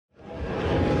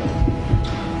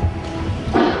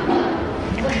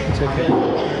okay.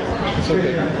 It's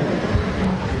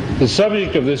okay. The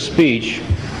subject of this speech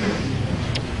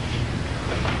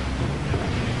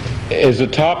is a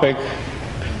topic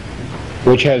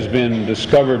which has been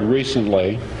discovered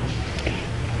recently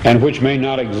and which may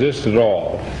not exist at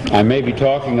all. I may be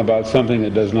talking about something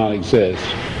that does not exist.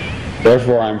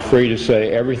 Therefore, I'm free to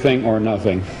say everything or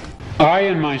nothing. I,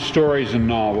 in my stories and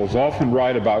novels, often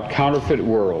write about counterfeit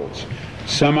worlds,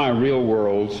 semi-real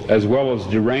worlds, as well as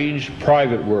deranged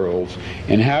private worlds,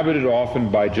 inhabited often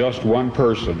by just one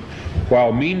person,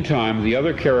 while meantime the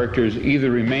other characters either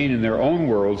remain in their own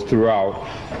worlds throughout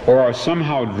or are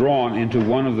somehow drawn into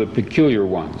one of the peculiar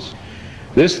ones.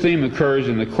 This theme occurs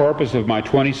in the corpus of my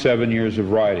 27 years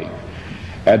of writing.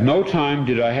 At no time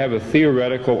did I have a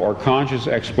theoretical or conscious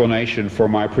explanation for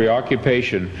my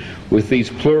preoccupation with these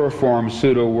pluriform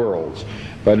pseudo-worlds,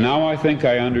 but now I think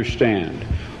I understand.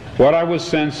 What I was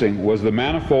sensing was the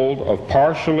manifold of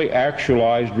partially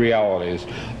actualized realities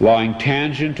lying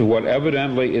tangent to what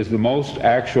evidently is the most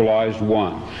actualized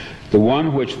one, the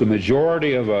one which the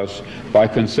majority of us, by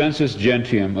consensus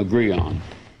gentium, agree on.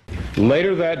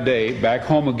 Later that day, back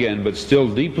home again, but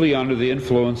still deeply under the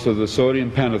influence of the sodium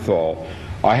pentothal,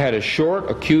 I had a short,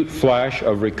 acute flash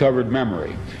of recovered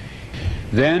memory.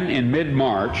 Then, in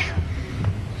mid-March,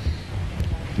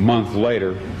 a month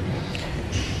later,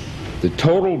 the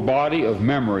total body of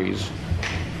memories,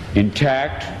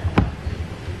 intact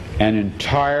and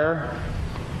entire,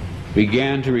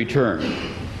 began to return.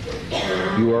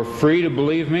 You are free to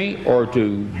believe me or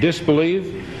to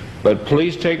disbelieve, but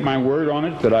please take my word on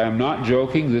it that I am not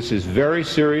joking. This is very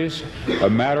serious, a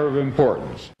matter of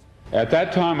importance. At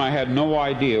that time, I had no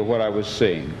idea what I was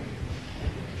seeing.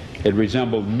 It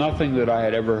resembled nothing that I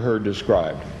had ever heard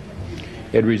described.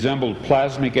 It resembled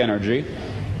plasmic energy.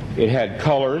 It had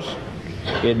colors.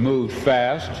 It moved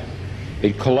fast.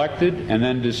 It collected and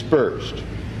then dispersed.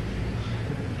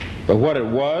 But what it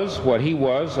was, what he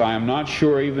was, I am not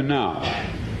sure even now.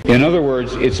 In other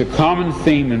words, it's a common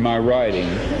theme in my writing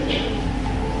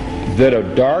that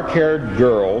a dark-haired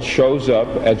girl shows up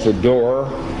at the door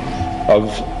of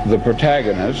the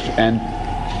protagonist and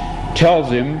tells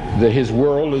him that his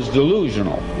world is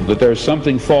delusional, that there's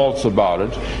something false about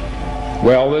it.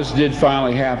 Well, this did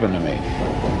finally happen to me.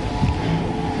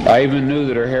 I even knew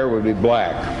that her hair would be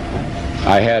black.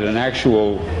 I had an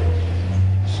actual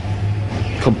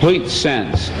complete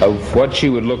sense of what she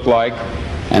would look like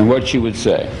and what she would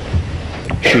say.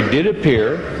 She did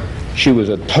appear. She was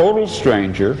a total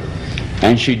stranger,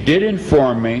 and she did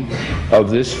inform me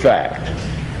of this fact,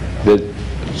 that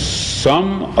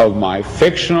some of my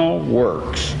fictional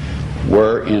works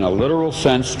were in a literal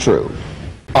sense true.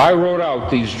 I wrote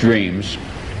out these dreams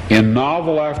in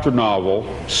novel after novel,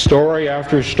 story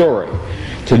after story.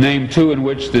 To name two in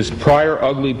which this prior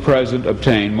ugly present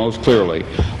obtained most clearly,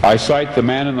 I cite The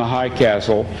Man in the High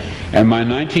Castle and my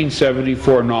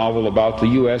 1974 novel about the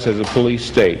U.S. as a police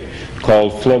state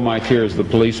called Flow My Tears, the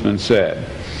Policeman Said.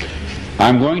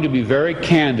 I'm going to be very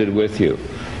candid with you.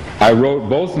 I wrote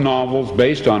both novels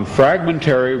based on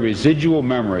fragmentary residual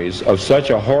memories of such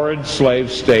a horrid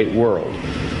slave state world.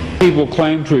 People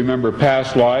claim to remember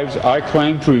past lives. I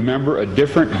claim to remember a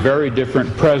different, very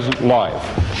different present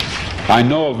life. I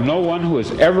know of no one who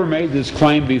has ever made this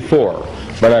claim before,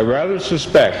 but I rather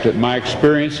suspect that my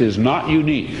experience is not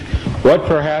unique. What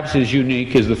perhaps is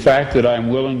unique is the fact that I am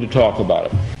willing to talk about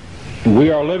it.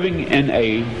 We are living in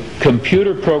a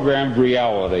computer-programmed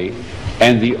reality,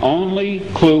 and the only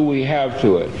clue we have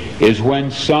to it is when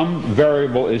some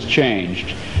variable is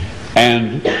changed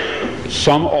and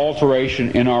some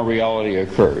alteration in our reality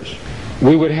occurs.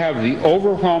 We would have the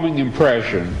overwhelming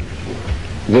impression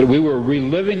that we were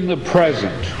reliving the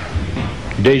present,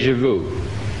 déjà vu,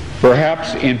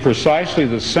 perhaps in precisely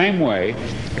the same way,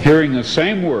 hearing the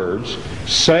same words,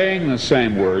 saying the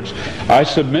same words. I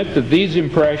submit that these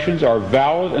impressions are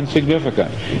valid and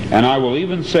significant, and I will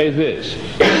even say this: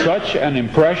 such an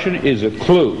impression is a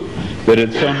clue that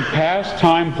at some past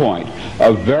time point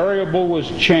a variable was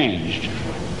changed,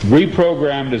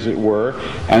 reprogrammed as it were,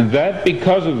 and that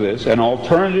because of this an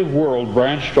alternative world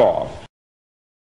branched off.